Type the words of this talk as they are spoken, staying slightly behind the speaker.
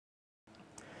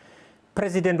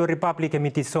President of the Republic of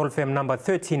Vanuatu number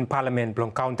 13 Parliament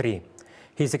blong country.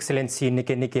 His Excellency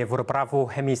Nikenike Vurobaravu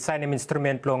hemi sign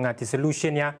instrument blong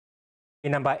dissolution ya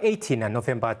in number 18 on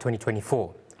November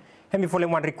 2024. Hemi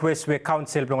following one request where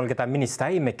council blong geta minister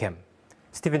imekem.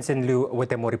 Stevenson Liu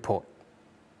with a more report.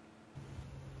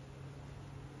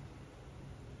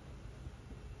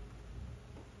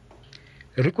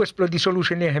 Request plong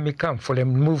dissolution ya hemi kam for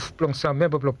them move plong some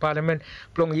member plong parliament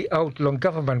plong I out long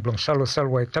government plong salo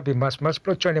salwai tapi mas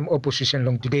plong join them opposition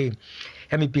long today.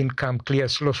 Hemi been come clear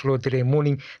slow today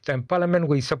morning time parliament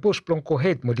we supposed plong ko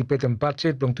head mo debate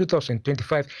budget plong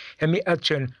 2025 hemi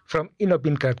action from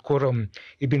inobin kat quorum.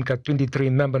 Ibin kat 23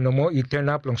 member no more I turn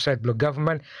up long side plong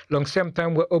government long same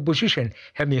time we opposition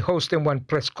hemi host them one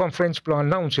press conference plong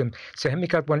announce him so hemi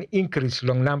kat one increase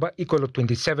long number equal to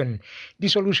 27.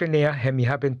 Dissolution ya hemi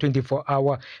happen 24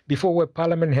 hours before where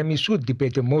parliament hemi should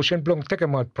debate the motion plong take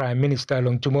him out prime minister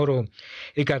long tomorrow.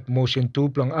 He got motion 2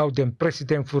 plong out them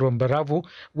President Vurobaravu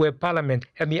where parliament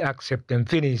hemi accept and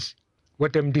finish.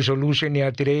 What them dissolution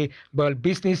here today, but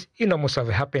business in almost have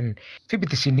happened.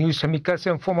 VBTC News hemi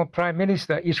kasem former Prime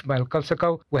Minister Ismail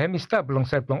Kalsakau where hemi stop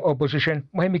alongside plong opposition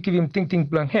mo hemi give him think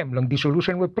plong hem long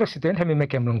dissolution where president hemi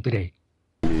make him long today.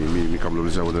 Mi kam lo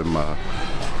with them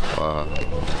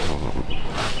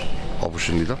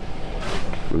opposition leader.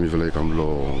 Mi vele kam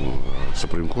lo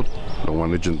Supreme Court on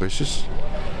one agent basis.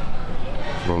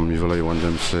 From mi vele one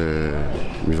them say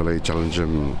mi vele challenge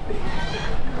him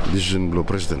decision below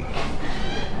president.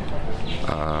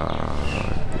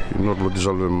 Not lo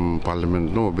dissolve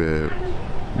parliament no be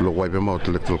below wipe him out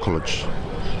electoral college.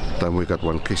 Time we got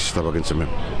one case against him.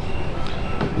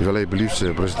 Mi vele believes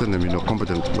the president him no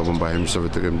competent lo bamba him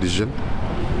serve take him decision.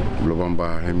 Lo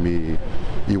bamba him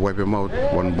he wipe him out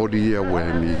one body here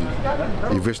where he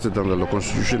invested under the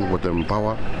constitution with them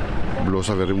power below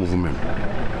serve remove him.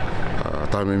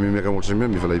 Time me make also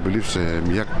me I believe say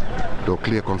me do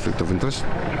clear conflict of interest.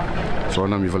 So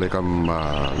now me come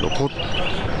lo court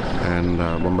and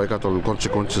Bombay got all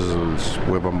consequences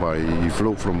where Bombay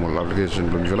flow from all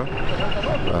application me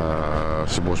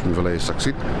suppose me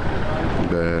succeed.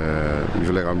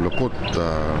 Me come lo court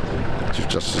Chief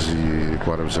Justice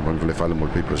requires me file more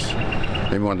papers.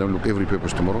 Anyone them look every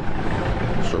papers tomorrow.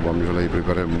 So me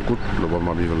prepare them good. Lo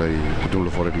me put them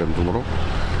for it tomorrow.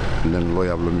 And then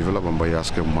lawyer Bambay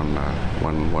ask him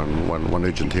one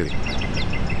agent hearing.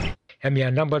 Hemi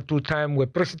a number 2 time where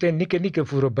President Nikenike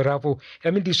Vurobaravu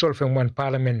hemi dissolve one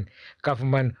parliament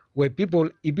government where people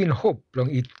even hope long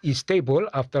it is stable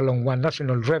after long one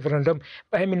national referendum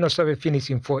but hemi no sabe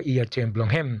finishing 4-year term long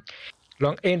him.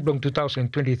 Long end long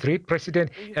 2023, President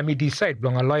hemi decide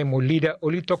long allow mo leader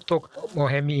only talk mo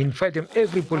hemi invite them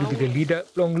every political leader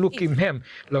long look him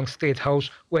long state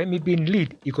house where hemi been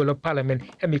lead equal parliament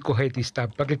hemi ko head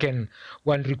start back again.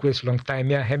 One request long time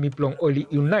ya hemi long only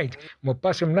unite mo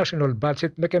pass him national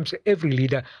budget make him say every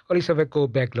leader only have go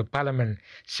back to parliament.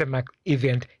 Semak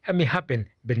event hemi happen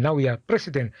but now we are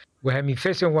president where hemi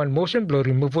facing one motion blow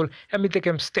removal hemi take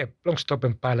him step long stop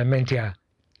in parliament ya.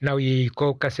 Now ye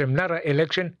ko kasem nara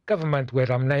election government where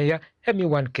ramnaya hemi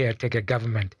one caretaker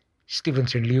government.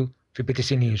 Stevenson Liu,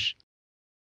 VBTC News.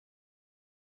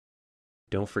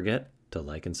 Don't forget to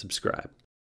like and subscribe.